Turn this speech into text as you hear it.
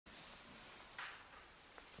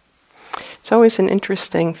It's always an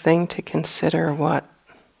interesting thing to consider what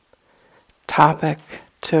topic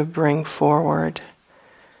to bring forward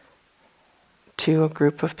to a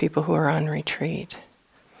group of people who are on retreat.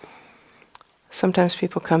 Sometimes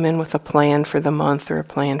people come in with a plan for the month or a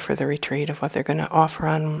plan for the retreat of what they're going to offer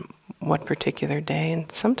on what particular day,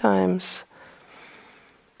 and sometimes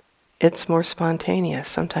it's more spontaneous.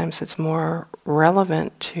 Sometimes it's more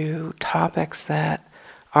relevant to topics that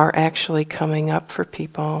are actually coming up for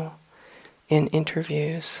people in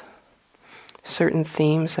interviews. Certain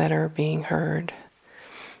themes that are being heard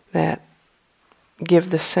that give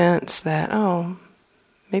the sense that, oh,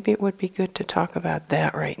 maybe it would be good to talk about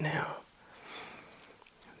that right now.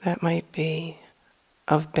 That might be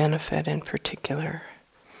of benefit in particular.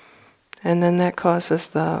 And then that causes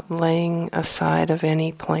the laying aside of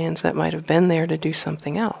any plans that might have been there to do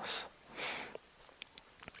something else.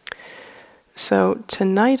 So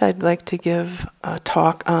tonight I'd like to give a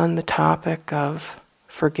talk on the topic of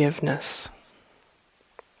forgiveness.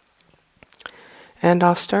 And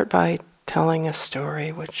I'll start by telling a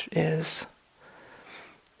story which is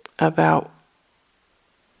about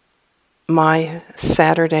my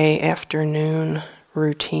Saturday afternoon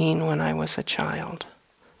routine when I was a child.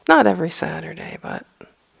 Not every Saturday, but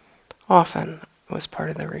often it was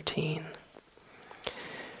part of the routine.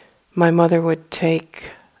 My mother would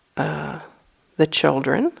take the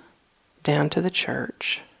children down to the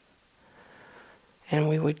church, and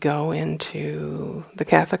we would go into the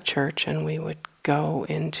Catholic Church, and we would go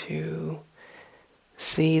in to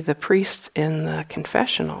see the priest in the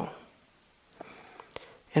confessional.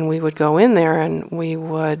 And we would go in there and we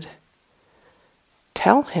would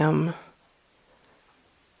tell him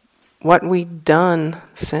what we'd done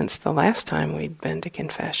since the last time we'd been to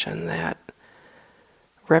confession that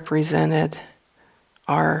represented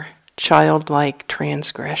our childlike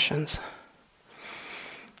transgressions.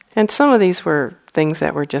 And some of these were things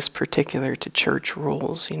that were just particular to church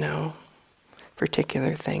rules,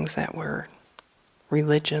 particular things that were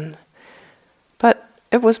religion. But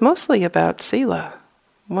it was mostly about sila.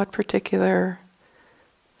 What particular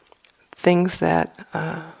things that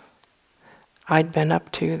I'd been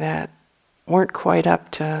up to that weren't quite up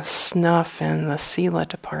to snuff in the sila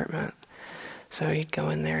department. So you'd go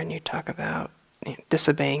in there and you'd talk about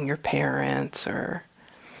disobeying your parents, or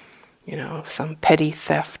some petty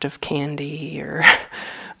theft of candy, or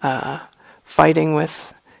fighting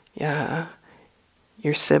with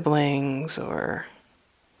your siblings, or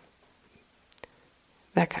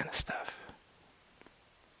that kind of stuff.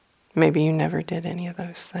 Maybe you never did any of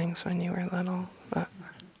those things when you were little.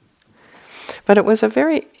 But it was a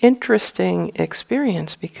very interesting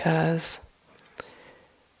experience because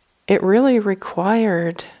it really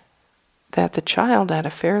required that the child at a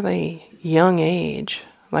fairly young age,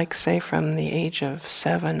 like say from the age of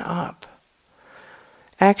 7 up,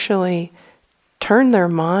 actually turn their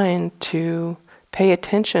mind to pay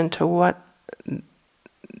attention to what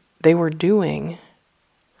they were doing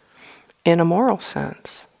in a moral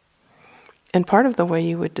sense. And part of the way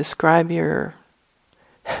you would describe your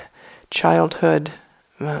childhood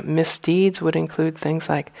misdeeds would include things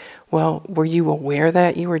like, well, were you aware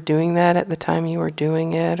that you were doing that at the time you were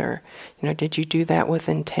doing it? Or, did you do that with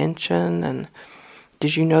intention? And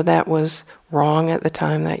did you know that was wrong at the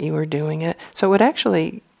time that you were doing it? So it would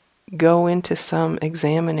actually go into some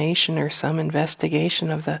examination or some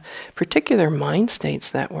investigation of the particular mind states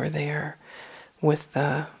that were there with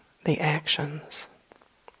the actions.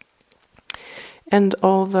 And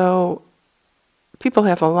although people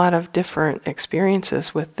have a lot of different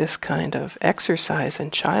experiences with this kind of exercise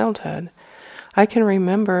in childhood, I can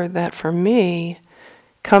remember that for me,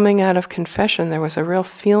 coming out of confession, there was a real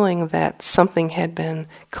feeling that something had been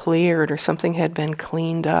cleared or something had been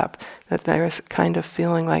cleaned up, that there was kind of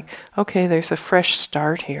feeling like, okay, there's a fresh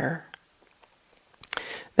start here.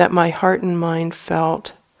 That my heart and mind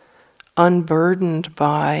felt unburdened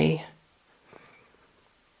by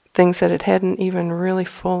things that it hadn't even really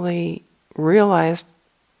fully realized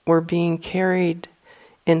were being carried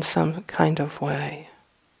in some kind of way.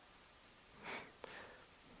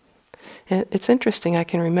 It's interesting, I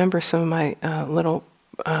can remember some of my little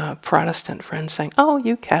Protestant friends saying, oh,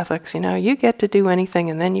 you Catholics, you get to do anything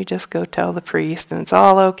and then you just go tell the priest and it's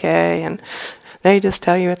all okay, and they just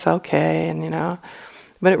tell you it's okay, and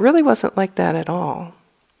But it really wasn't like that at all.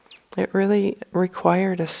 It really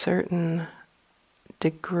required a certain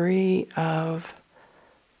degree of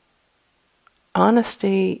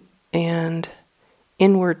honesty and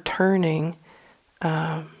inward turning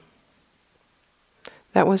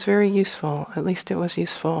that was very useful. At least it was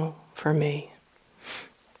useful for me.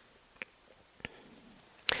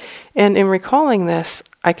 And in recalling this,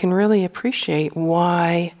 I can really appreciate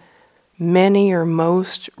why many or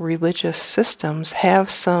most religious systems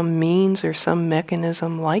have some means or some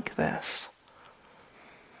mechanism like this.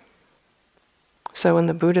 So in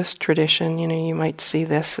the Buddhist tradition, you might see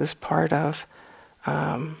this as part of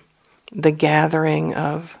the gathering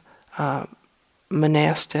of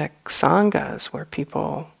monastic sanghas, where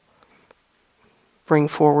people bring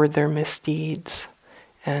forward their misdeeds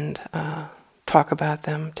and talk about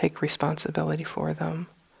them, take responsibility for them.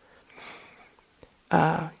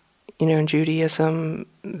 In Judaism,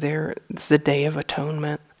 there's the Day of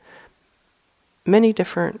Atonement. Many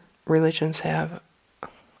different religions have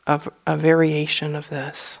a variation of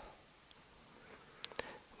this,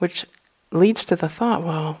 which leads to the thought,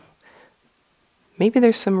 well, maybe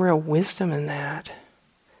there's some real wisdom in that.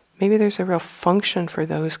 Maybe there's a real function for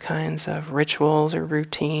those kinds of rituals or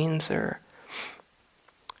routines or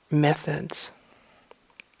methods.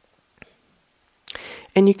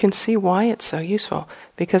 And you can see why it's so useful.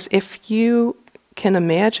 Because if you can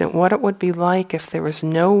imagine what it would be like if there was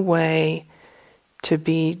no way to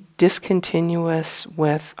be discontinuous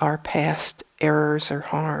with our past errors or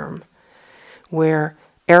harm, where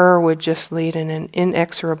error would just lead in an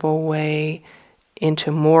inexorable way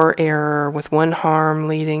into more error, with one harm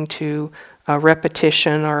leading to a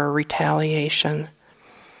repetition or a retaliation.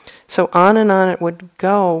 So on and on it would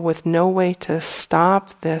go, with no way to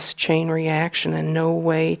stop this chain reaction and no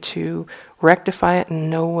way to rectify it and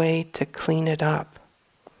no way to clean it up.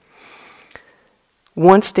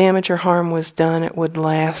 Once damage or harm was done, it would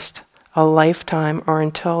last a lifetime or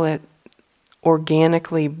until it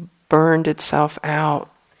organically burned itself out,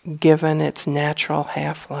 given its natural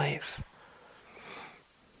half-life.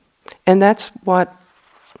 And that's what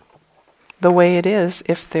the way it is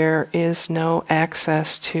if there is no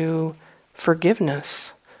access to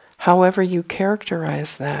forgiveness, however you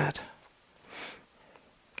characterize that.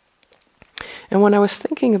 And when I was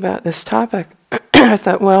thinking about this topic, I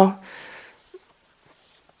thought, well,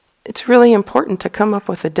 it's really important to come up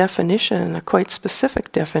with a definition, a quite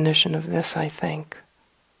specific definition of this, I think.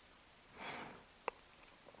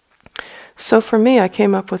 So for me, I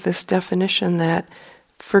came up with this definition that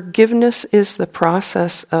forgiveness is the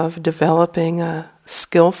process of developing a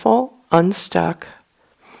skillful, unstuck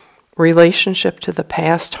relationship to the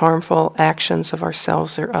past harmful actions of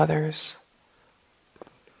ourselves or others.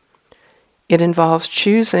 It involves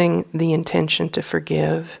choosing the intention to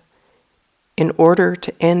forgive in order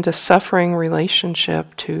to end a suffering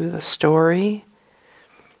relationship to the story,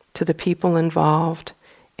 to the people involved,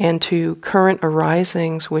 and to current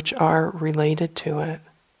arisings which are related to it.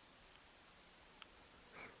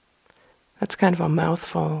 That's kind of a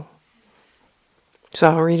mouthful. So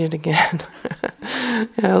I'll read it again.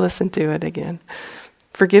 I'll listen to it again.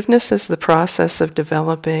 Forgiveness is the process of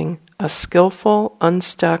developing a skillful,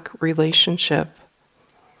 unstuck relationship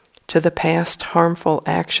to the past harmful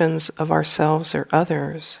actions of ourselves or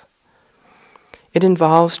others. It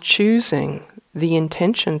involves choosing the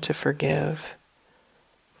intention to forgive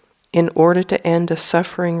in order to end a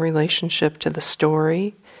suffering relationship to the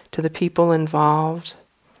story, to the people involved,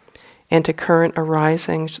 and to current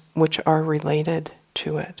arisings which are related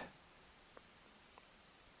to it.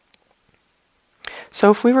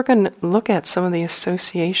 So if we were going to look at some of the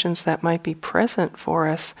associations that might be present for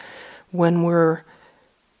us when we're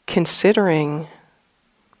considering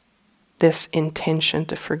this intention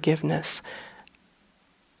to forgiveness,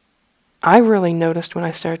 I really noticed when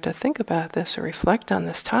I started to think about this or reflect on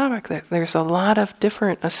this topic that there's a lot of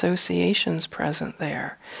different associations present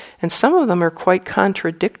there. And some of them are quite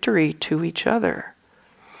contradictory to each other.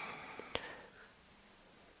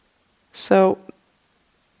 So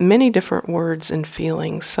many different words and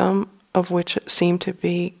feelings, some of which seem to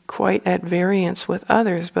be quite at variance with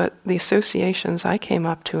others, but the associations I came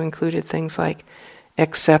up to included things like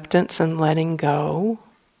acceptance and letting go,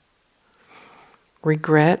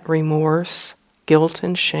 regret, remorse, guilt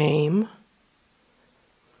and shame,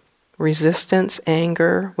 resistance,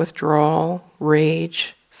 anger, withdrawal,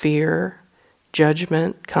 rage, fear,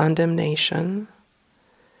 judgment, condemnation,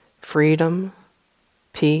 freedom,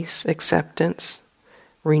 peace, acceptance,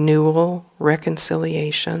 renewal,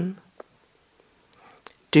 reconciliation,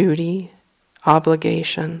 duty,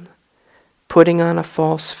 obligation, putting on a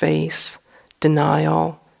false face,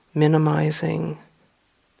 denial, minimizing,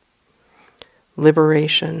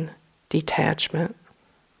 liberation, detachment,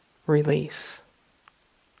 release.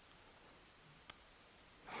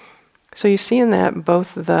 So you see in that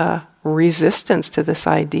both the resistance to this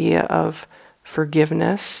idea of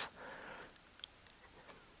forgiveness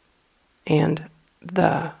and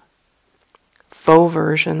the faux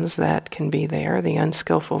versions that can be there, the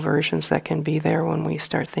unskillful versions that can be there when we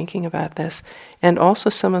start thinking about this, and also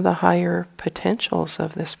some of the higher potentials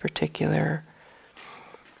of this particular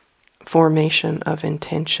formation of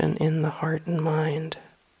intention in the heart and mind.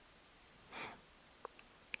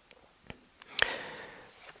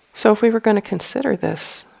 So if we were going to consider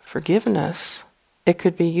this forgiveness, it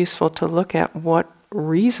could be useful to look at what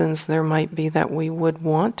reasons there might be that we would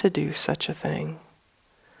want to do such a thing.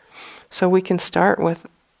 So we can start with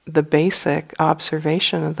the basic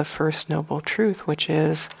observation of the first noble truth, which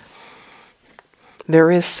is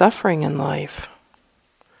there is suffering in life.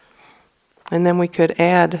 And then we could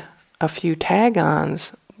add a few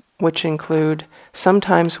tag-ons, which include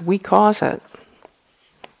sometimes we cause it,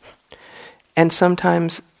 and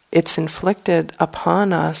sometimes it's inflicted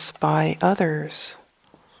upon us by others.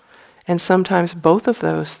 And sometimes both of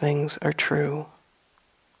those things are true.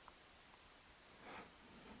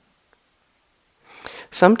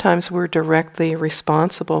 Sometimes we're directly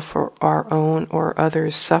responsible for our own or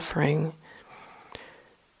others' suffering.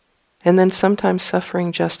 And then sometimes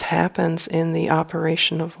suffering just happens in the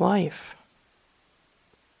operation of life.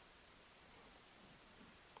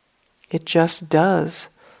 It just does.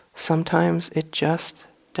 Sometimes it just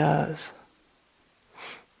does.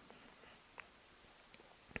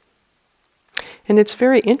 And it's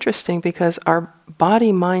very interesting because our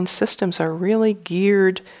body-mind systems are really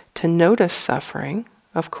geared to notice suffering,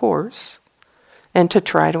 of course, and to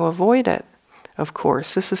try to avoid it, of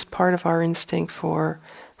course. This is part of our instinct for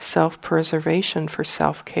self-preservation, for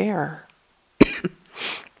self-care.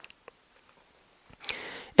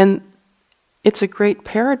 And it's a great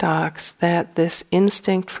paradox that this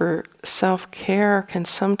instinct for self-care can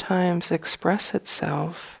sometimes express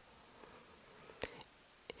itself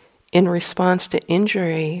in response to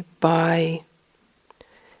injury by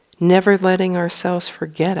never letting ourselves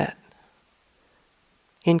forget it,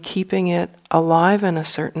 in keeping it alive in a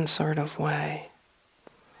certain sort of way.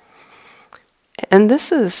 And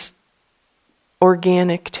this is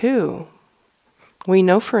organic too. We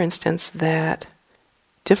know, for instance, that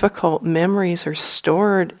difficult memories are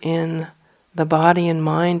stored in the body and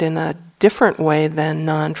mind in a different way than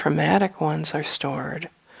non-traumatic ones are stored.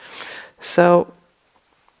 So,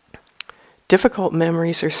 difficult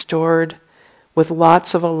memories are stored with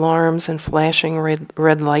lots of alarms and flashing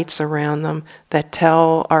red lights around them that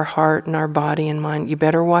tell our heart and our body and mind, you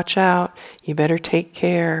better watch out, you better take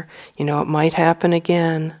care, it might happen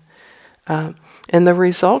again. And the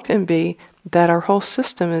result can be that our whole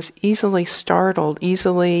system is easily startled,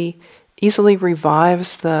 easily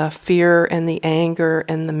revives the fear and the anger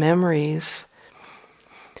and the memories,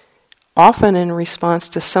 often in response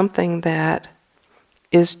to something that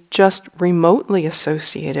is just remotely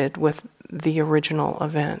associated with the original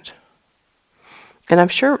event. And I'm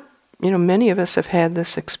sure, many of us have had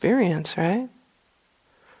this experience, right?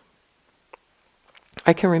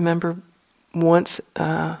 I can remember once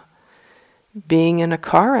being in a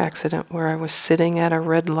car accident where I was sitting at a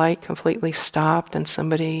red light, completely stopped, and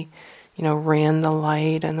somebody, ran the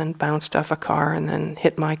light and then bounced off a car and then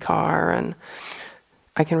hit my car. And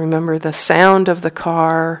I can remember the sound of the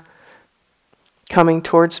car coming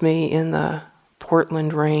towards me in the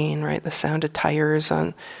Portland rain, right? The sound of tires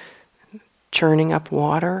on churning up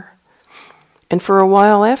water. And for a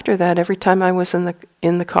while after that, every time I was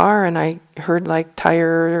in the car and I heard like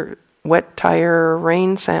wet tire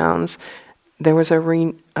rain sounds, there was a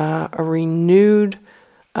renewed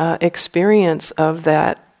experience of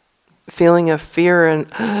that feeling of fear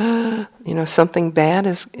and something bad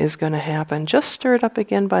is going to happen, just stirred up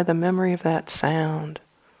again by the memory of that sound.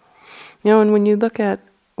 And when you look at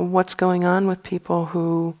what's going on with people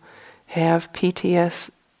who have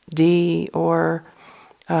PTSD or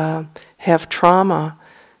have trauma,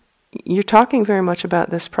 you're talking very much about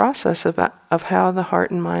this process of how the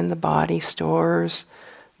heart and mind, the body stores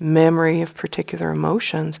memory of particular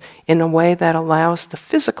emotions in a way that allows the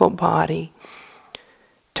physical body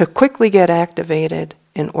to quickly get activated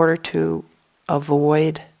in order to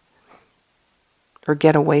avoid or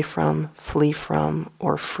get away from, flee from,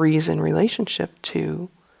 or freeze in relationship to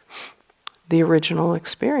the original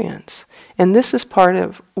experience. And this is part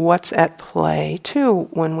of what's at play too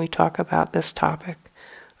when we talk about this topic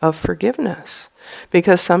of forgiveness.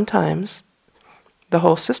 Because sometimes the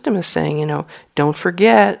whole system is saying, don't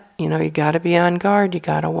forget, you got to be on guard, you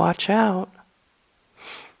got to watch out.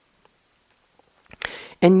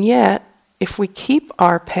 And yet, if we keep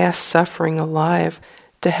our past suffering alive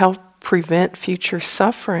to help prevent future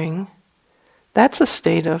suffering, that's a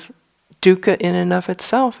state of dukkha in and of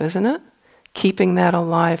itself, isn't it? Keeping that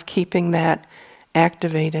alive, keeping that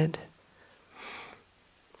activated.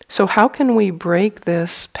 So how can we break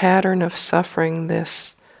this pattern of suffering,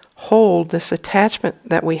 this hold, this attachment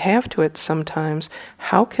that we have to it sometimes?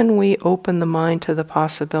 How can we open the mind to the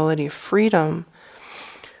possibility of freedom,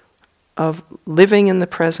 of living in the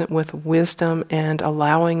present with wisdom and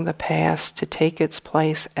allowing the past to take its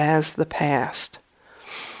place as the past?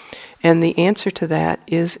 And the answer to that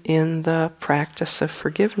is in the practice of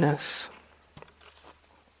forgiveness.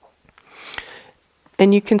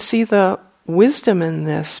 And you can see the wisdom in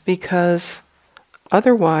this, because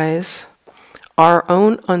otherwise our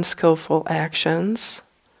own unskillful actions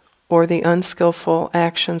or the unskillful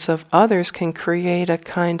actions of others can create a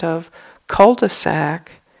kind of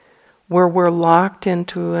cul-de-sac where we're locked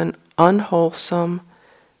into an unwholesome,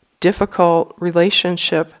 difficult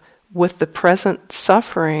relationship with the present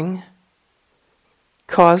suffering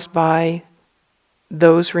caused by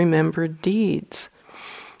those remembered deeds.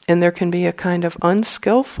 And there can be a kind of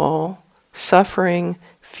unskillful suffering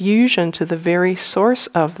fusion to the very source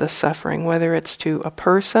of the suffering, whether it's to a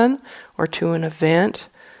person or to an event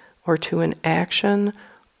or to an action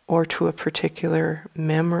or to a particular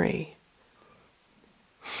memory.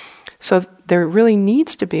 So there really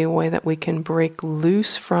needs to be a way that we can break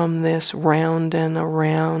loose from this round and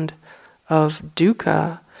around of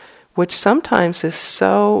dukkha, which sometimes is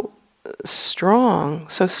so strong,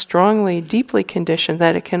 so strongly, deeply conditioned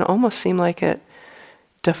that it can almost seem like it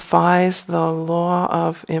defies the law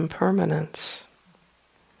of impermanence.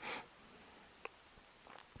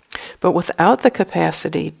 But without the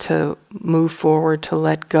capacity to move forward, to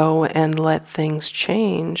let go and let things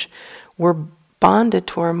change, we're bonded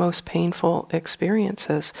to our most painful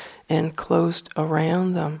experiences and closed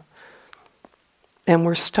around them. And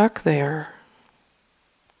we're stuck there.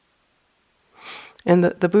 And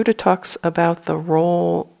the Buddha talks about the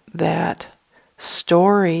role that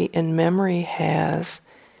story and memory has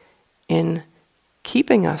in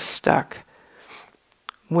keeping us stuck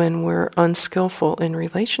when we're unskillful in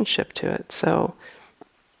relationship to it. So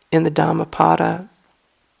in the Dhammapada,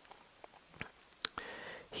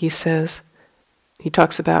 he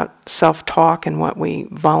talks about self-talk and what we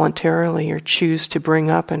voluntarily or choose to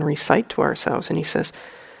bring up and recite to ourselves. And he says,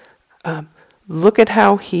 look at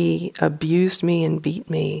how he abused me and beat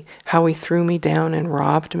me, how he threw me down and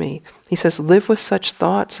robbed me. He says, live with such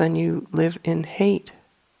thoughts and you live in hate.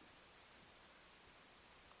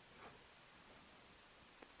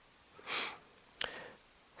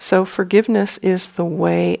 So forgiveness is the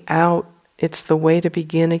way out. It's the way to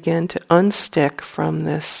begin again, to unstick from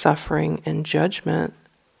this suffering and judgment.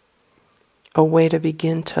 A way to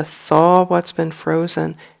begin to thaw what's been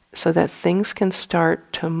frozen so that things can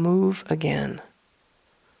start to move again.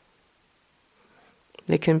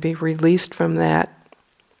 They can be released from that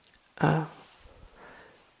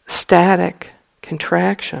static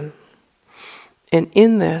contraction. And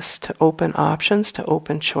in this, to open options, to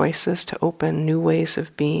open choices, to open new ways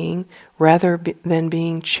of being, rather than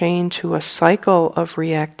being chained to a cycle of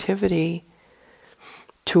reactivity,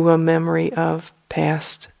 to a memory of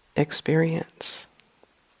past experience.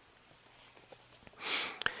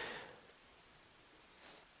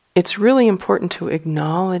 It's really important to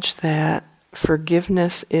acknowledge that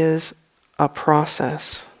forgiveness is a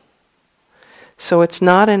process. So it's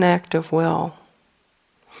not an act of will.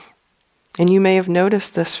 And you may have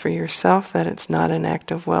noticed this for yourself, that it's not an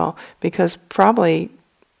act of will, because probably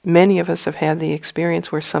many of us have had the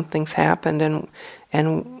experience where something's happened and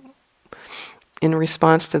in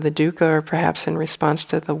response to the dukkha, or perhaps in response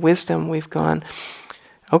to the wisdom, we've gone,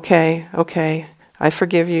 okay, I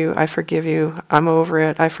forgive you, I'm over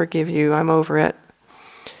it, I forgive you, I'm over it.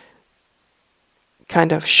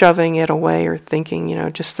 Kind of shoving it away or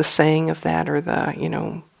thinking, just the saying of that or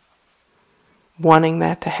the, wanting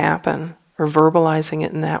that to happen or verbalizing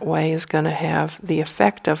it in that way is going to have the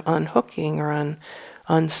effect of unhooking or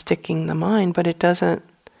unsticking the mind, but it doesn't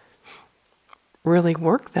really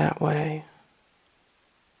work that way.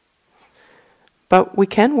 But we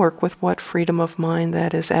can work with what freedom of mind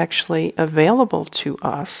that is actually available to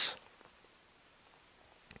us.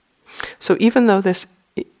 So even though this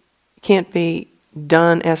can't be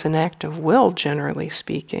done as an act of will, generally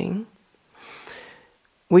speaking,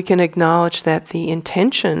 we can acknowledge that the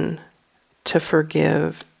intention to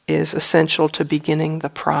forgive is essential to beginning the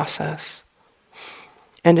process.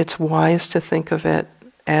 And it's wise to think of it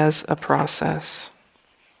as a process.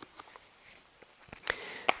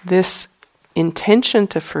 This intention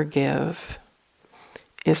to forgive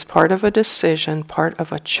is part of a decision, part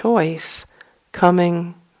of a choice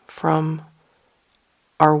coming from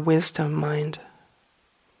our wisdom mind.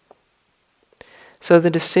 So the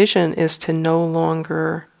decision is to no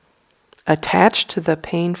longer attach to the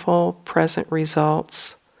painful present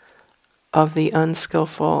results of the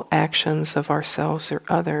unskillful actions of ourselves or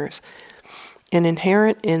others. And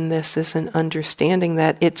inherent in this is an understanding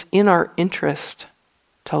that it's in our interest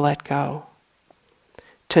to let go,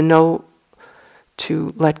 to know,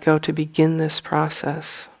 to let go, to begin this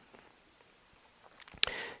process,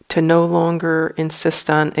 to no longer insist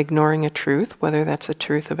on ignoring a truth, whether that's a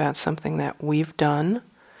truth about something that we've done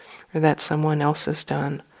or that someone else has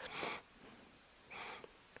done,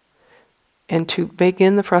 and to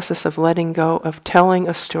begin the process of letting go, of telling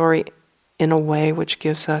a story in a way which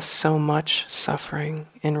gives us so much suffering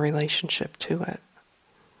in relationship to it.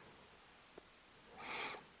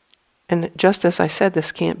 And just as I said,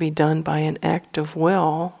 this can't be done by an act of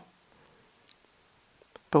will,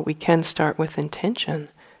 but we can start with intention.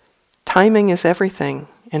 Timing is everything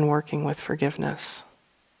in working with forgiveness.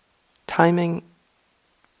 Timing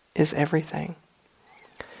is everything.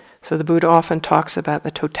 So the Buddha often talks about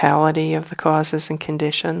the totality of the causes and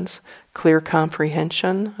conditions, clear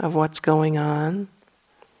comprehension of what's going on.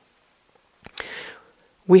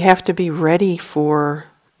 We have to be ready for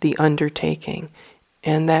the undertaking,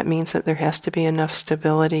 and that means that there has to be enough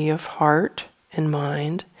stability of heart and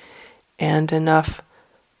mind and enough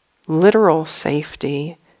literal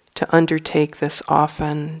safety to undertake this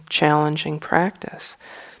often challenging practice.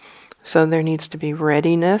 So there needs to be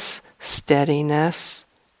readiness, steadiness,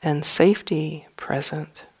 and safety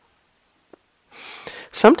present.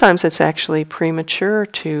 Sometimes it's actually premature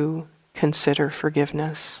to consider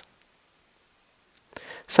forgiveness.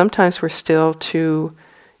 Sometimes we're still too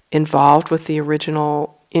involved with the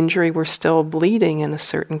original injury. We're still bleeding in a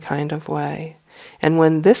certain kind of way. And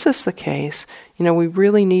when this is the case, we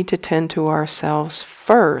really need to tend to ourselves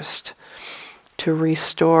first to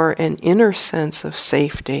restore an inner sense of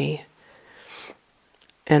safety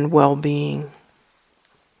and well-being.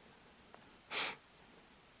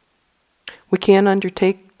 We can't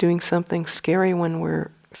undertake doing something scary when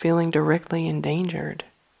we're feeling directly endangered.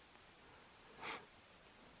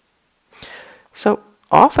 So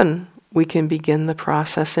often we can begin the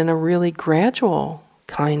process in a really gradual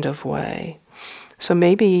kind of way. So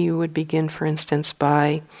maybe you would begin, for instance,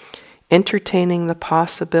 by entertaining the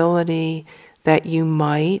possibility that you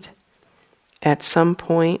might, at some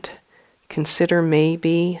point, consider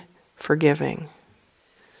maybe forgiving.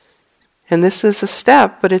 And this is a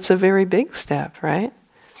step, but it's a very big step, right?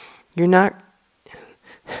 You're not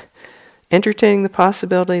entertaining the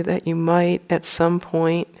possibility that you might, at some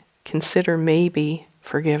point, consider maybe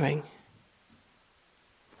forgiving.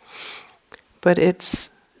 But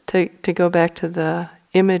it's, to go back to the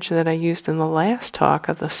image that I used in the last talk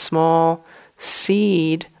of the small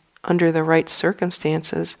seed under the right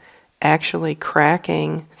circumstances actually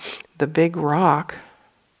cracking the big rock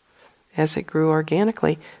as it grew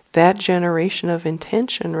organically. That generation of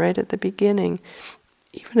intention right at the beginning,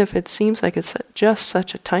 even if it seems like it's just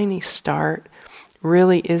such a tiny start,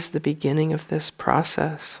 really is the beginning of this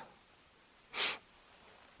process.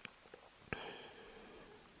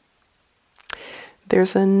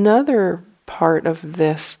 There's another part of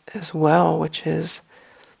this as well, which is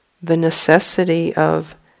the necessity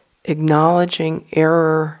of acknowledging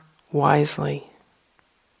error wisely.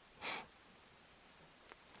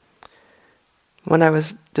 When I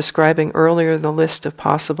was describing earlier the list of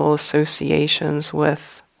possible associations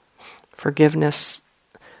with forgiveness,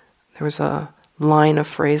 there was a line of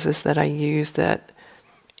phrases that I used that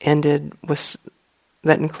ended with,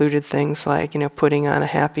 that included things like, putting on a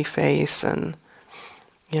happy face and,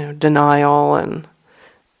 denial, and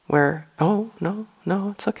where, oh, no,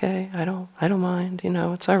 it's okay, I don't mind,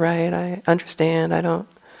 it's all right, I understand, I don't,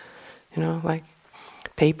 like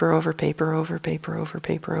paper over, paper over, paper over,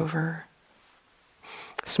 paper over.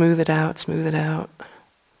 Smooth it out, smooth it out.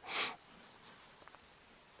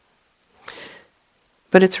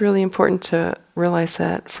 But it's really important to realize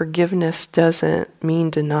that forgiveness doesn't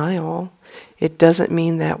mean denial. It doesn't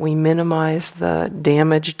mean that we minimize the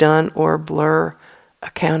damage done or blur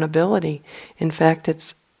accountability. In fact,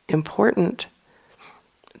 it's important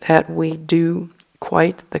that we do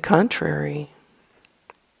quite the contrary.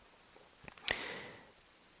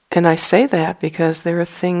 And I say that because there are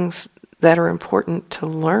things that are important to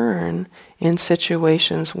learn in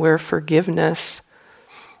situations where forgiveness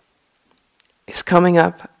is coming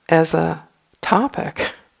up as a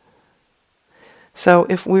topic. So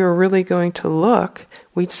if we were really going to look,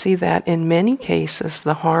 we'd see that in many cases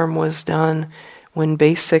the harm was done when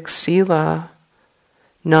basic sila,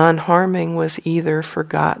 non-harming, was either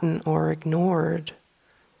forgotten or ignored.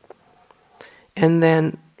 And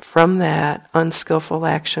then from that, unskillful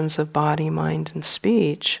actions of body, mind, and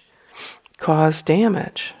speech cause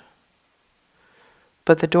damage.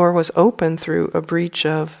 but the door was open through a breach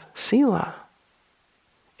of sila.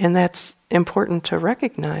 And that's important to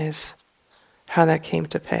recognize how that came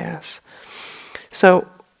to pass. So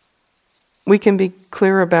we can be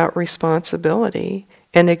clear about responsibility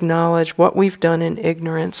and acknowledge what we've done in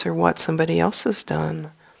ignorance or what somebody else has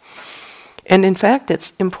done. And in fact,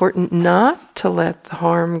 it's important not to let the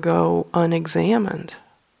harm go unexamined.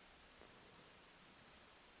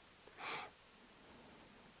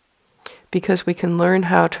 Because we can learn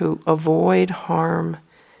how to avoid harm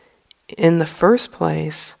in the first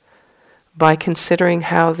place by considering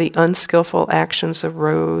how the unskillful actions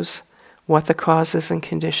arose, what the causes and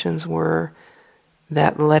conditions were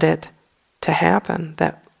that led it to happen,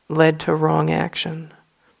 that led to wrong action.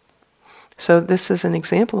 So this is an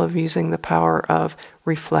example of using the power of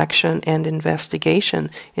reflection and investigation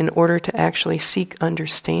in order to actually seek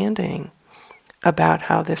understanding about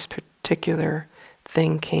how this particular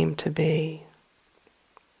thing came to be.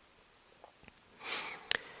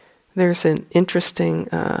 There's an interesting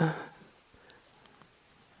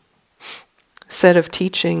set of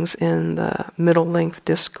teachings in the middle-length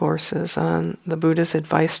discourses on the Buddha's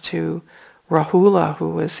advice to Rahula, who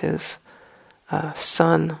was his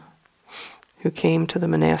son, who came to the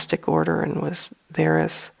monastic order and was there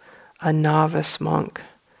as a novice monk.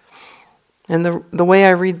 And the way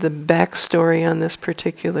I read the backstory on this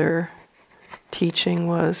particular teaching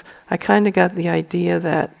was, I kind of got the idea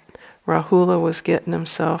that Rahula was getting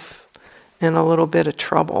himself in a little bit of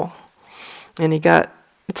trouble. And he got,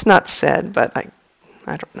 it's not said, but I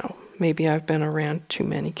don't know, maybe I've been around too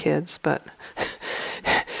many kids, but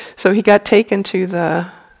so he got taken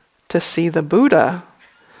to see the Buddha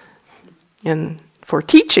and for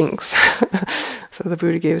teachings. So the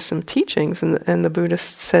Buddha gave some teachings, and the Buddha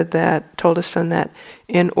said that, told his son that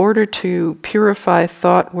in order to purify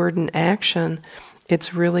thought, word, and action,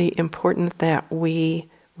 it's really important that we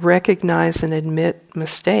recognize and admit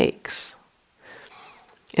mistakes.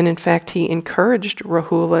 And in fact, he encouraged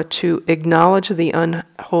Rahula to acknowledge the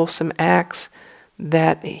unwholesome acts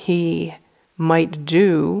that he might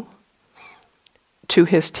do to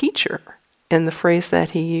his teacher. And the phrase that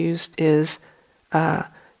he used is,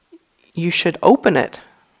 you should open it,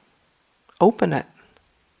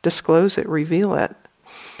 disclose it, reveal it,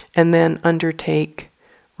 and then undertake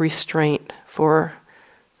restraint for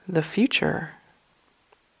the future.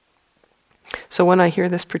 So when I hear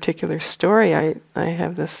this particular story, I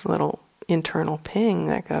have this little internal ping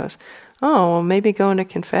that goes, oh, well, maybe going to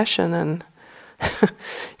confession and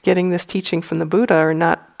getting this teaching from the Buddha are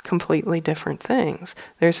not completely different things.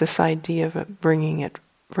 There's this idea of bringing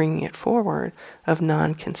it forward, of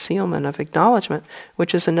non-concealment, of acknowledgement,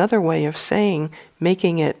 which is another way of saying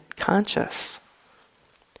making it conscious,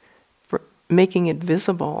 making it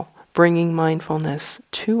visible, bringing mindfulness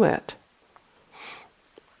to it,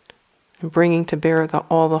 and bringing to bear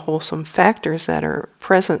all the wholesome factors that are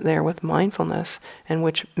present there with mindfulness and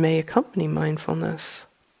which may accompany mindfulness.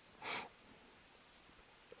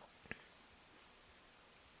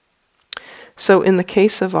 So in the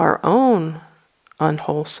case of our own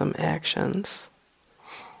unwholesome actions,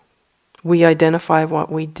 we identify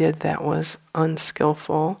what we did that was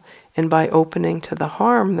unskillful, and by opening to the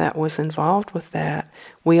harm that was involved with that,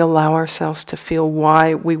 we allow ourselves to feel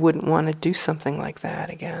why we wouldn't want to do something like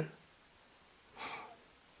that again.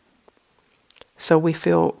 So we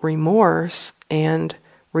feel remorse and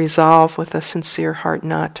resolve with a sincere heart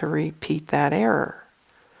not to repeat that error.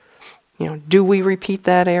 Do we repeat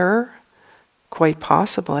that error? Quite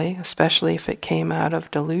possibly, especially if it came out of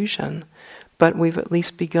delusion. But we've at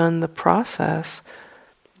least begun the process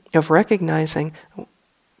of recognizing,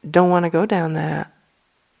 don't want to go down that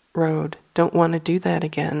road, don't want to do that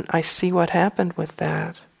again. I see what happened with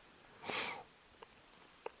that.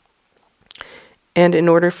 And in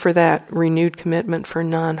order for that renewed commitment for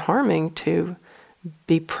non-harming to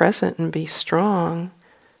be present and be strong,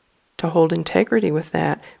 to hold integrity with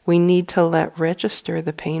that, we need to let register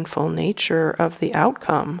the painful nature of the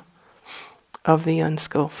outcome of the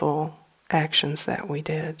unskillful actions that we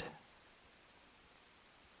did.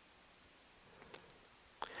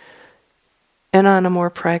 And on a more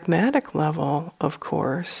pragmatic level, of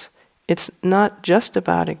course, it's not just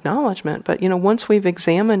about acknowledgement, but once we've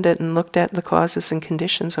examined it and looked at the causes and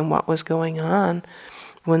conditions and what was going on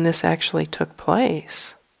when this actually took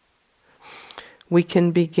place, we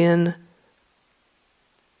can begin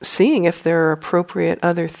seeing if there are appropriate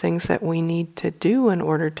other things that we need to do in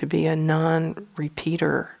order to be a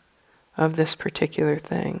non-repeater of this particular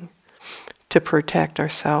thing, to protect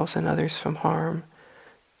ourselves and others from harm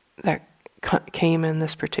that came in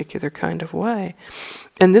this particular kind of way.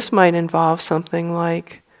 And this might involve something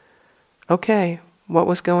like, okay, what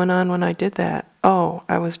was going on when I did that? Oh,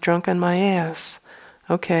 I was drunk on my ass.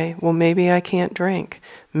 Okay, well maybe I can't drink.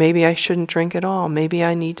 Maybe I shouldn't drink at all. Maybe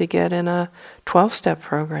I need to get in a 12-step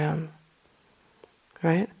program,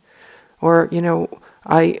 right? Or,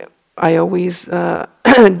 I always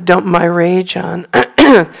dump my rage on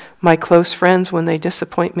my close friends when they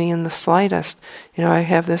disappoint me in the slightest. I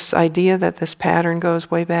have this idea that this pattern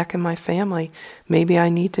goes way back in my family. Maybe I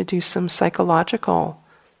need to do some psychological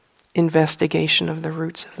investigation of the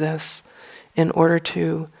roots of this in order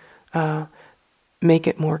to make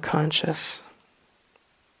it more conscious.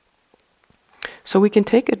 So we can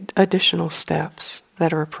take additional steps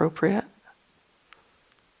that are appropriate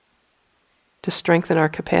to strengthen our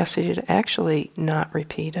capacity to actually not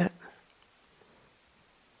repeat it.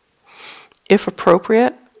 If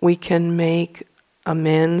appropriate, we can make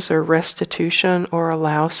amends or restitution or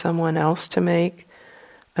allow someone else to make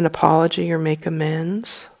an apology or make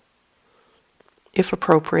amends, if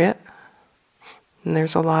appropriate. And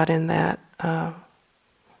there's a lot in that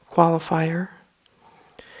qualifier.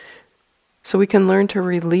 So we can learn to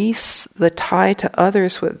release the tie to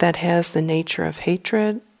others that has the nature of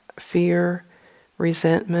hatred, fear,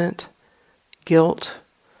 resentment, guilt,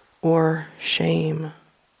 or shame.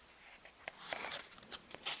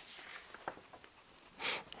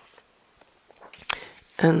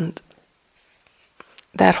 And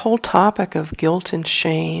that whole topic of guilt and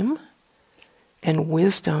shame and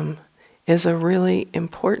wisdom is a really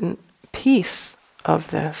important piece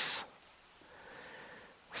of this.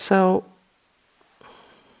 So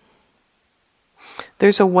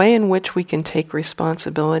there's a way in which we can take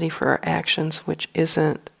responsibility for our actions which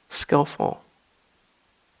isn't skillful.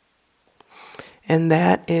 And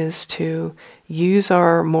that is to use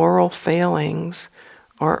our moral failings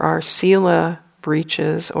or our sila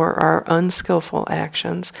breaches or our unskillful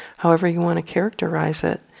actions, however you want to characterize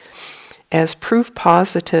it, as proof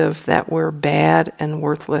positive that we're bad and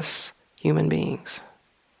worthless human beings.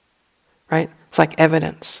 Right? It's like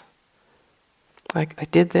evidence. Like, I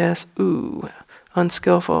did this, ooh,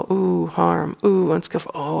 unskillful, ooh, harm, ooh,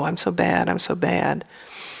 unskillful, oh, I'm so bad.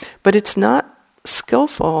 But it's not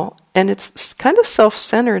skillful, and it's kind of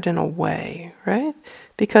self-centered in a way, right?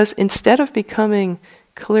 Because instead of becoming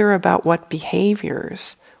clear about what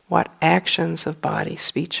behaviors, what actions of body,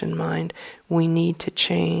 speech, and mind we need to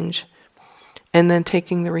change, and then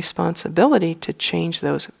taking the responsibility to change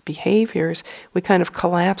those behaviors, we kind of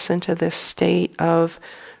collapse into this state of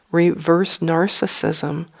reverse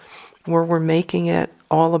narcissism where we're making it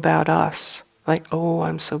all about us. Like, oh,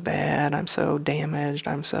 I'm so bad, I'm so damaged,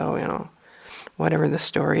 I'm so, whatever the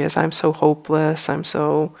story is, I'm so hopeless, I'm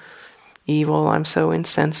so evil, I'm so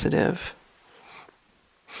insensitive.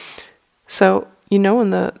 So,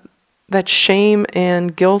 when that shame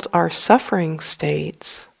and guilt are suffering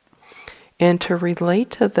states, and to relate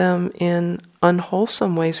to them in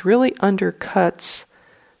unwholesome ways really undercuts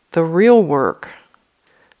the real work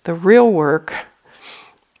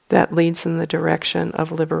that leads in the direction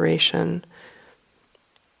of liberation,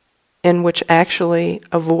 and which actually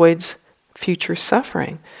avoids future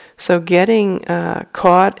suffering. So getting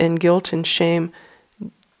caught in guilt and shame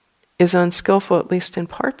is unskillful, at least in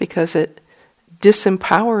part, because it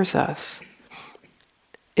disempowers us.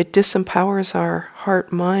 It disempowers our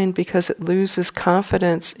heart-mind because it loses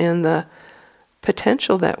confidence in the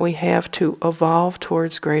potential that we have to evolve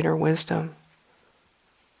towards greater wisdom.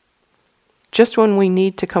 Just when we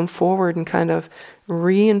need to come forward and kind of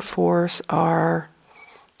reinforce our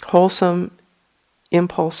wholesome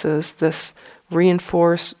impulses, this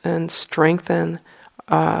reinforce and strengthen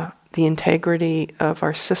the integrity of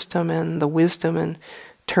our system and the wisdom and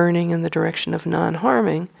turning in the direction of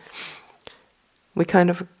non-harming, we kind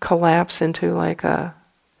of collapse into like a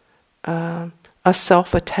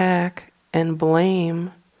self-attack and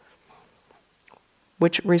blame,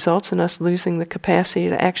 which results in us losing the capacity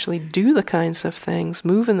to actually do the kinds of things,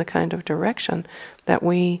 move in the kind of direction that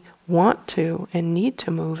we want to and need to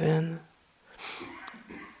move in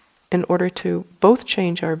order to both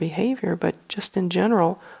change our behavior, but just in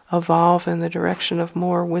general, evolve in the direction of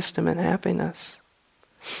more wisdom and happiness.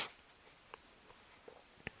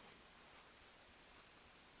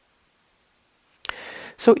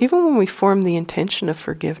 So even when we form the intention of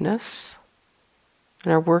forgiveness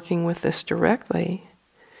and are working with this directly,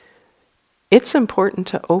 it's important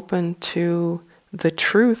to open to the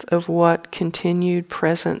truth of what continued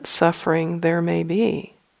present suffering there may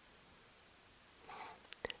be.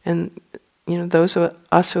 And those of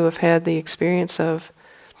us who have had the experience of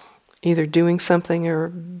either doing something or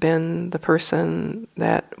been the person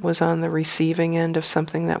that was on the receiving end of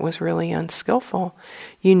something that was really unskillful,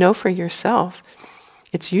 for yourself,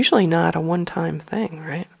 it's usually not a one-time thing,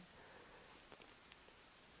 right?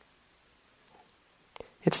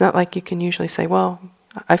 It's not like you can usually say, well,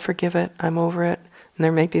 I forgive it, I'm over it, and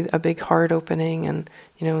there may be a big heart opening and,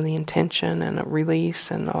 the intention and a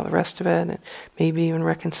release and all the rest of it, and maybe even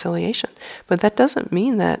reconciliation. But that doesn't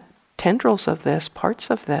mean that tendrils of this,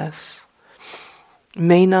 parts of this,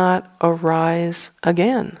 may not arise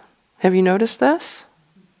again. Have you noticed this?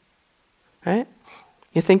 Right?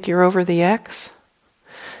 You think you're over the ex,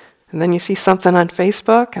 and then you see something on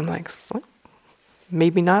Facebook, and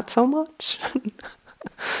maybe not so much.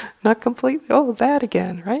 Not completely, that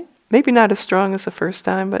again, right? Maybe not as strong as the first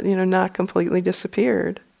time, but, not completely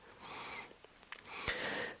disappeared.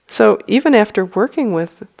 So even after working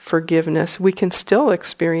with forgiveness, we can still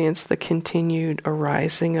experience the continued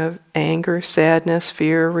arising of anger, sadness,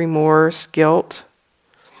 fear, remorse, guilt.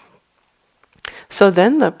 So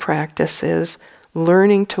then the practice is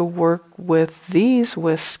learning to work with these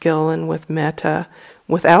with skill and with metta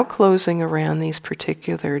without closing around these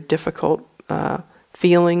particular difficult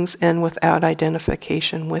feelings and without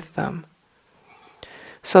identification with them.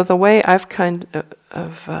 So the way I've kind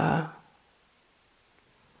of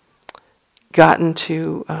gotten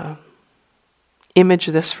to image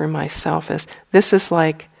this for myself is, this is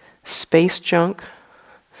like space junk,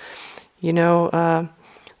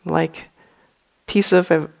 like pieces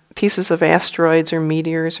of asteroids or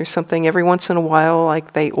meteors or something. Every once in a while,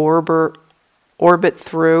 like they orbit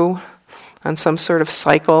through on some sort of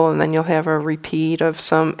cycle, and then you'll have a repeat of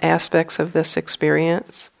some aspects of this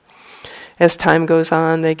experience. As time goes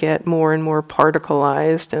on, they get more and more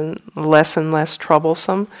particleized and less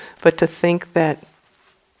troublesome. But to think that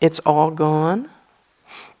it's all gone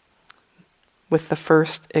with the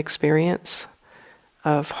first experience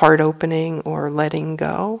of heart opening or letting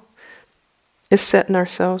go is setting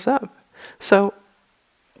ourselves up. So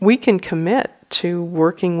we can commit to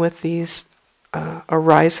working with these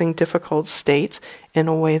arising difficult states in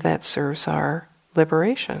a way that serves our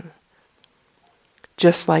liberation.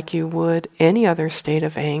 Just like you would any other state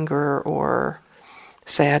of anger or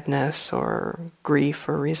sadness or grief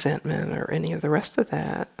or resentment or any of the rest of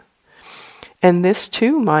that. And this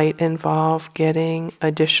too might involve getting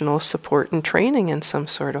additional support and training in some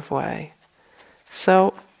sort of way.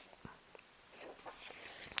 So,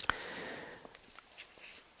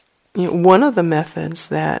 one of the methods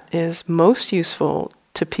that is most useful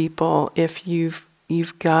to people if you've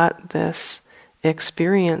got this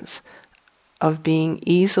experience of being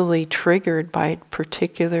easily triggered by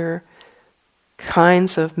particular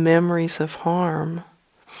kinds of memories of harm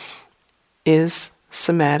is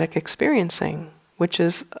somatic experiencing, which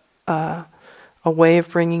is a way of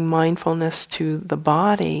bringing mindfulness to the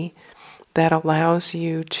body that allows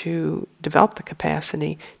you to develop the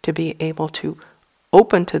capacity to be able to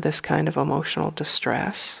open to this kind of emotional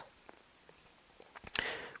distress,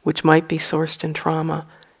 which might be sourced in trauma,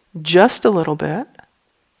 just a little bit,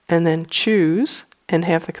 and then choose and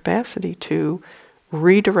have the capacity to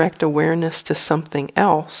redirect awareness to something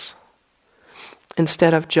else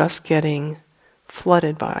instead of just getting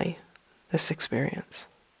flooded by this experience.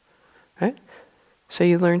 Right? So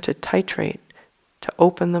you learn to titrate, to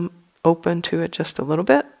open to it just a little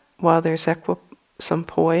bit while there's some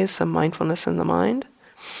poise, some mindfulness in the mind.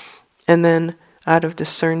 And then out of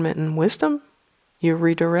discernment and wisdom, you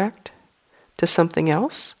redirect to something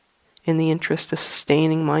else in the interest of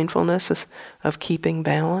sustaining mindfulness, of keeping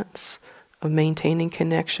balance, of maintaining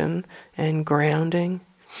connection and grounding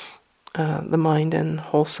the mind in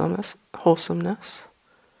wholesomeness.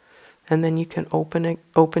 And then you can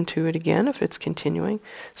open to it again if it's continuing.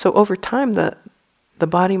 So over time, the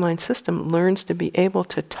body-mind system learns to be able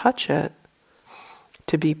to touch it,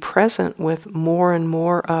 to be present with more and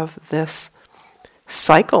more of this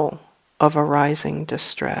cycle of arising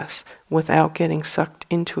distress without getting sucked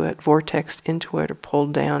into it, vortexed into it, or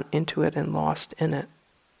pulled down into it and lost in it.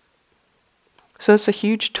 So it's a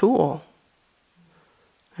huge tool.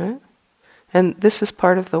 Right? And this is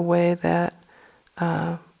part of the way that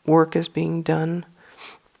work is being done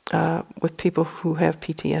with people who have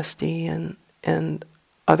PTSD and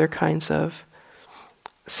other kinds of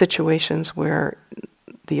situations where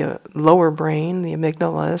the lower brain, the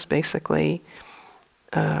amygdala, is basically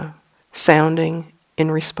sounding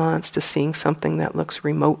in response to seeing something that looks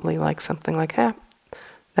remotely like something like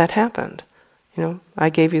that happened. I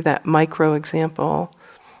gave you that micro example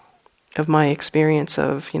of my experience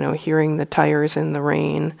of, hearing the tires in the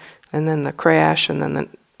rain and then the crash and then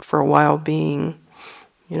for a while being,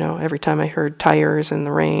 every time I heard tires in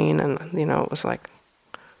the rain and, it was like,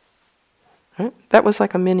 right? That was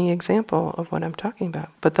like a mini example of what I'm talking about.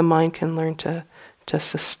 But the mind can learn to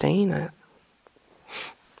sustain it.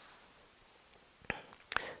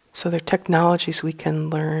 So there are technologies we can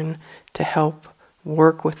learn to help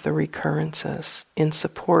work with the recurrences in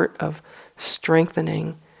support of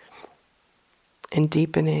strengthening and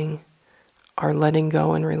deepening our letting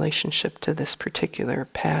go in relationship to this particular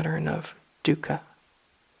pattern of dukkha.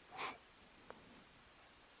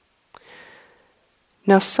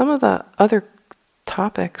 Now, some of the other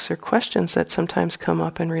topics or questions that sometimes come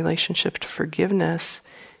up in relationship to forgiveness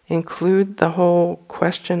include the whole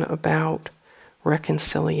question about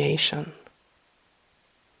reconciliation.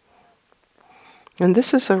 And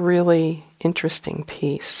this is a really interesting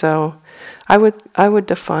piece. So I would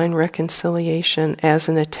define reconciliation as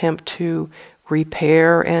an attempt to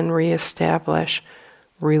repair and reestablish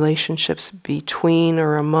relationships between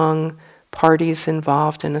or among parties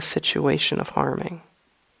involved in a situation of harming.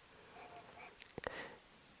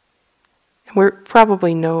 We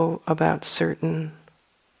probably know about certain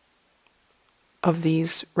of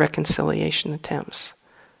these reconciliation attempts.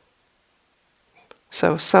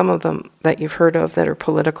 So some of them that you've heard of that are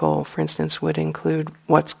political, for instance, would include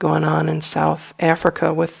what's going on in South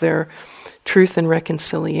Africa with their Truth and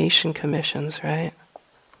Reconciliation Commissions, right?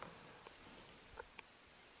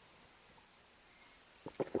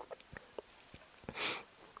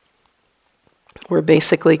 Where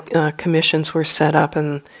basically commissions were set up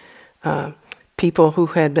and people who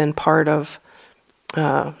had been part of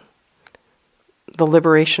the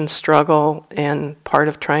liberation struggle and part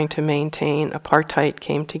of trying to maintain apartheid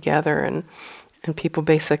came together, and people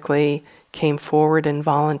basically came forward and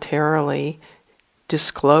voluntarily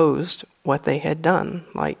disclosed what they had done.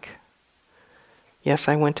 Like, yes,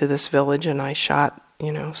 I went to this village and I shot,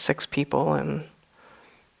 6 people, and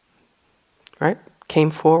right,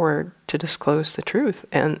 came forward to disclose the truth.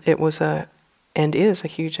 And it was and is a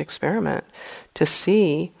huge experiment to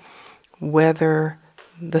see whether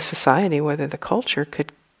the society, whether the culture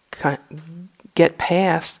could get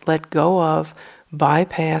past, let go of,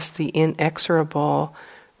 bypass the inexorable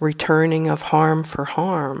returning of harm for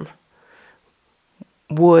harm.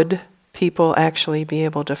 Would people actually be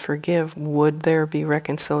able to forgive? Would there be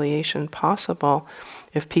reconciliation possible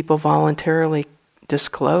if people voluntarily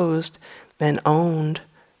disclosed and owned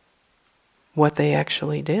what they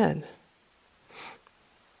actually did?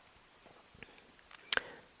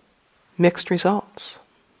 Mixed results.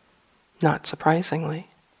 Not surprisingly.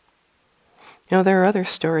 There are other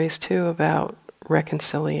stories too about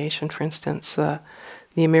reconciliation. For instance, the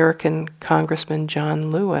American Congressman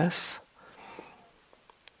John Lewis,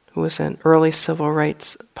 who was an early civil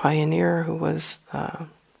rights pioneer who was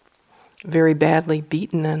very badly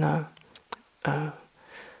beaten in a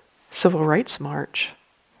civil rights march,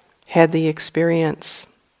 had the experience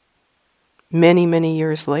many, many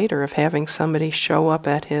years later of having somebody show up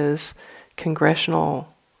at his congressional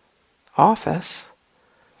office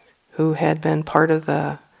who had been part of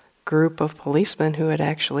the group of policemen who had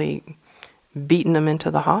actually beaten him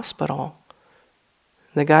into the hospital.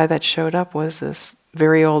 The guy that showed up was this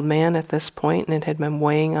very old man at this point, and it had been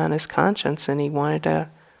weighing on his conscience, and he wanted to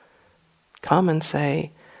come and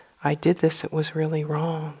say, I did this, it was really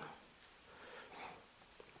wrong.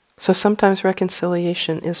 So sometimes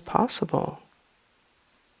reconciliation is possible.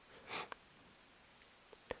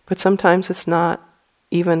 But sometimes it's not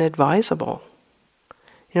even advisable.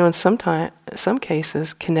 In some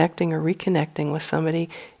cases, connecting or reconnecting with somebody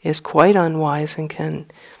is quite unwise and can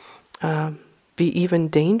be even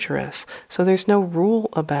dangerous. So there's no rule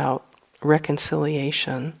about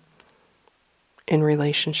reconciliation in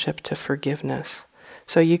relationship to forgiveness.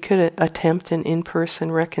 So you could attempt an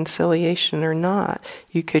in-person reconciliation or not.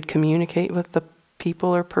 You could communicate with the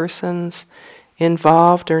people or persons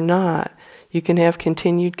involved or not. You can have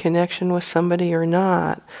continued connection with somebody or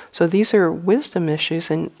not. So these are wisdom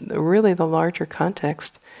issues, and really the larger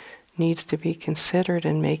context needs to be considered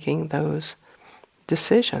in making those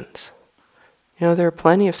decisions. There are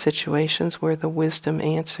plenty of situations where the wisdom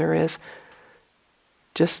answer is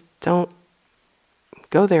just don't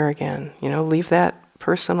go there again. Leave that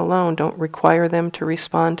person alone. Don't require them to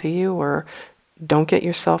respond to you, or don't get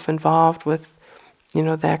yourself involved with,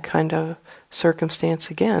 that kind of circumstance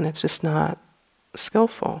again. It's just not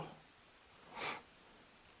skillful.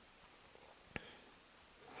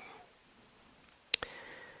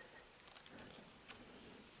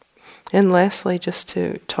 And lastly, just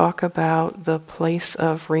to talk about the place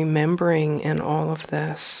of remembering in all of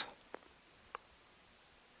this.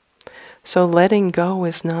 So letting go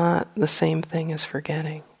is not the same thing as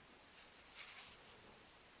forgetting.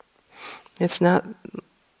 It's not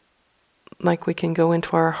like we can go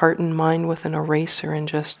into our heart and mind with an eraser and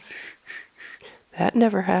just, that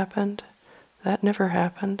never happened, that never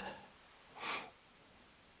happened.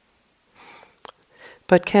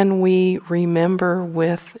 But can we remember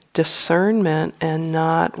with discernment and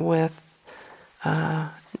not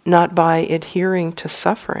by adhering to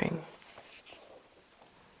suffering?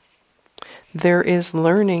 There is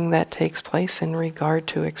learning that takes place in regard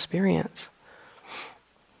to experience.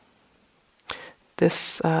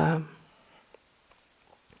 This right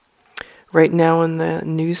now in the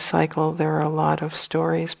news cycle, there are a lot of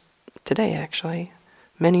stories, today actually,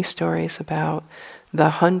 many stories about the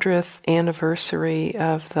 100th anniversary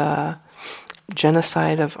of the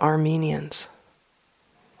genocide of Armenians.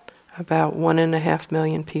 About 1.5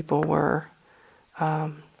 million people were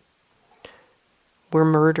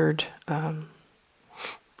murdered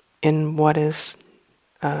in what is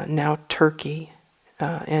now Turkey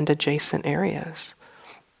and adjacent areas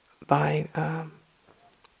by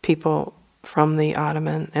people from the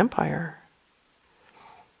Ottoman Empire.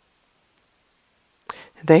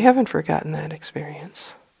 They haven't forgotten that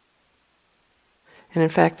experience. And in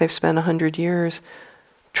fact, they've spent 100 years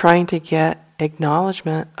trying to get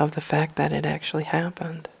acknowledgement of the fact that it actually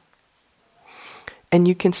happened. And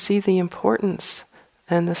you can see the importance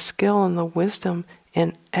and the skill and the wisdom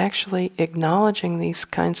in actually acknowledging these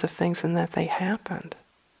kinds of things and that they happened.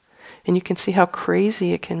 And you can see how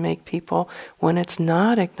crazy it can make people when it's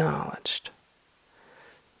not acknowledged.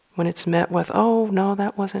 When it's met with, oh no,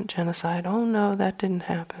 that wasn't genocide. Oh no, that didn't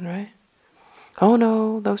happen, right? Oh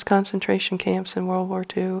no, those concentration camps in World War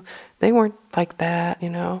II, they weren't like that,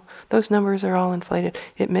 Those numbers are all inflated.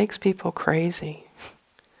 It makes people crazy.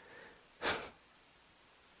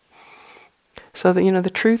 So that, the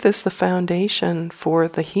truth is the foundation for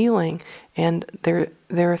the healing, and there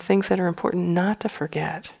are things that are important not to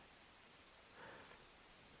forget.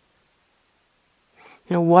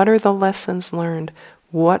 What are the lessons learned?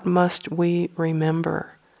 What must we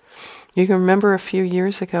remember? You can remember a few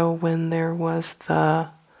years ago when there was the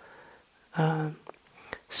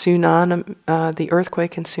tsunami, the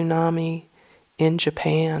earthquake and tsunami in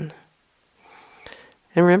Japan.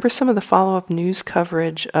 And remember some of the follow-up news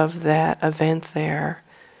coverage of that event there.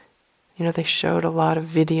 They showed a lot of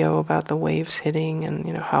video about the waves hitting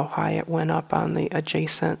and, how high it went up on the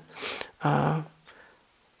adjacent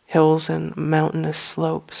hills and mountainous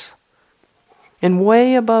slopes. And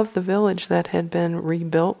way above the village that had been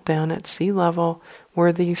rebuilt down at sea level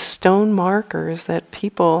were these stone markers that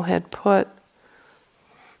people had put,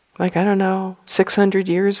 600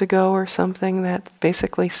 years ago or something, that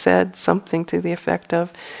basically said something to the effect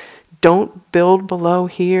of, don't build below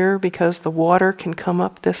here because the water can come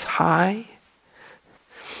up this high.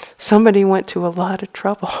 Somebody went to a lot of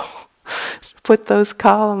trouble to put those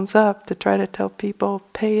columns up to try to tell people,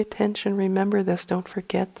 pay attention, remember this, don't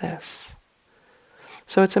forget this.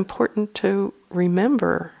 So it's important to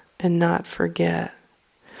remember and not forget.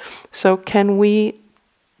 So can we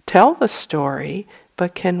tell the story,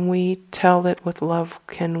 but can we tell it with love?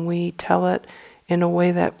 Can we tell it in a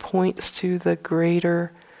way that points to the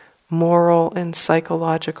greater moral and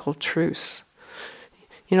psychological truths?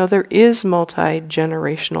 There is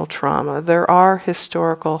multi-generational trauma. There are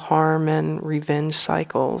historical harm and revenge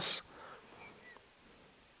cycles.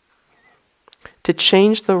 To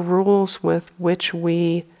change the rules with which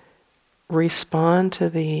we respond to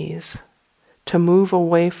these, to move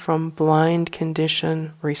away from blind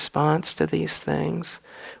conditioned response to these things,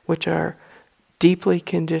 which are deeply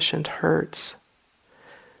conditioned hurts,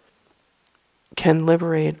 can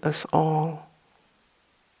liberate us all.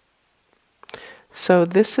 So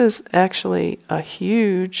this is actually a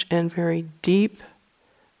huge and very deep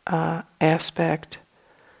aspect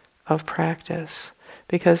of practice,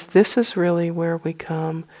 because this is really where we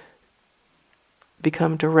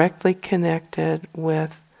become directly connected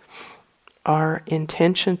with our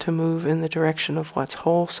intention to move in the direction of what's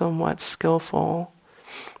wholesome, what's skillful,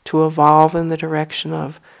 to evolve in the direction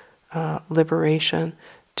of liberation,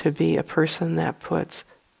 to be a person that puts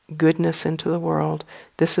goodness into the world.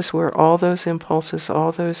 This is where all those impulses,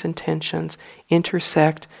 all those intentions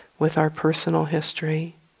intersect with our personal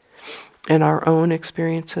history and our own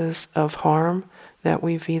experiences of harm that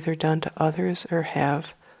we've either done to others or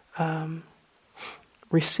have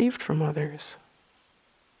received from others.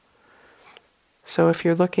 So if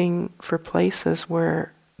you're looking for places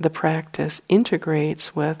where the practice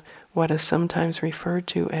integrates with what is sometimes referred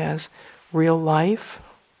to as real life,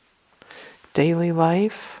 daily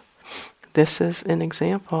life, this is an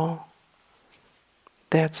example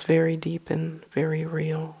that's very deep and very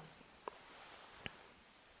real.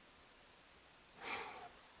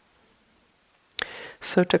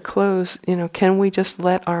 So to close, can we just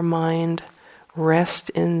let our mind rest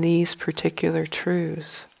in these particular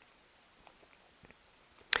truths?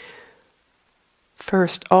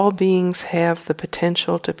 First, all beings have the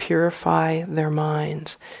potential to purify their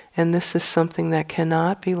minds, and this is something that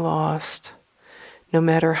cannot be lost, no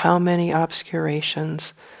matter how many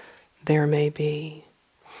obscurations there may be.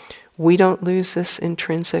 We don't lose this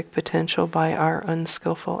intrinsic potential by our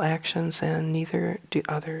unskillful actions, and neither do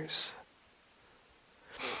others.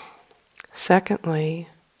 Secondly,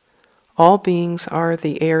 all beings are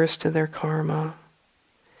the heirs to their karma.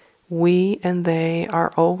 We and they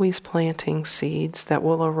are always planting seeds that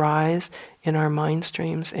will arise in our mind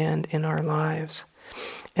streams and in our lives.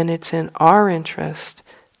 And it's in our interest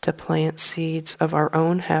to plant seeds of our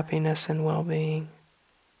own happiness and well-being.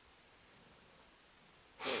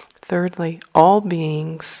 Thirdly, all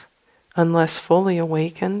beings, unless fully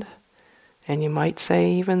awakened, and you might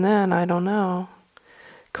say even then, I don't know,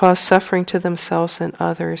 cause suffering to themselves and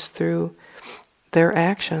others through their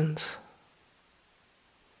actions.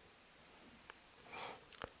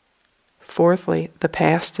 Fourthly, the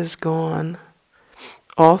past is gone.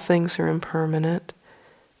 All things are impermanent.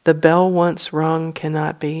 The bell once rung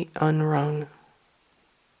cannot be unrung.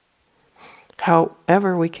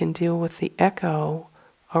 However, we can deal with the echo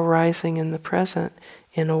arising in the present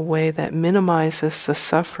in a way that minimizes the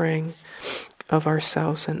suffering of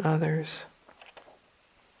ourselves and others.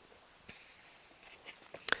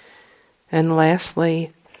 And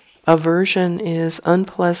lastly, aversion is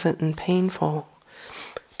unpleasant and painful.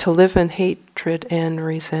 To live in hatred and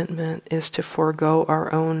resentment is to forego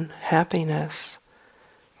our own happiness.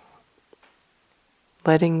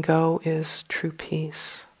 Letting go is true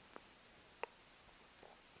peace.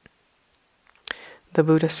 The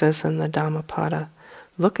Buddha says in the Dhammapada,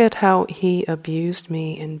 look at how he abused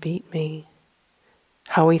me and beat me,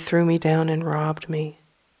 how he threw me down and robbed me.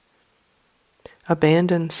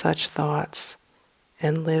 Abandon such thoughts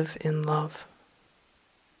and live in love.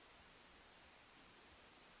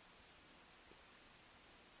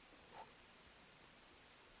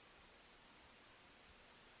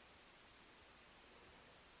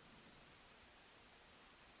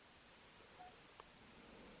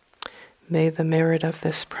 May the merit of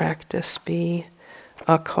this practice be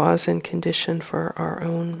a cause and condition for our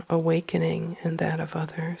own awakening and that of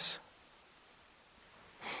others.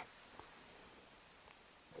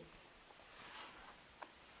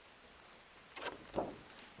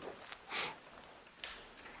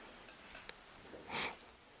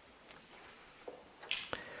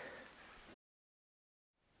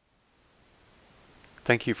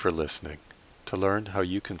 Thank you for listening. To learn how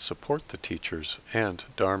you can support the teachers and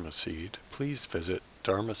Dharma Seed, please visit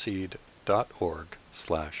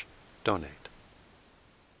dharmaseed.org/donate.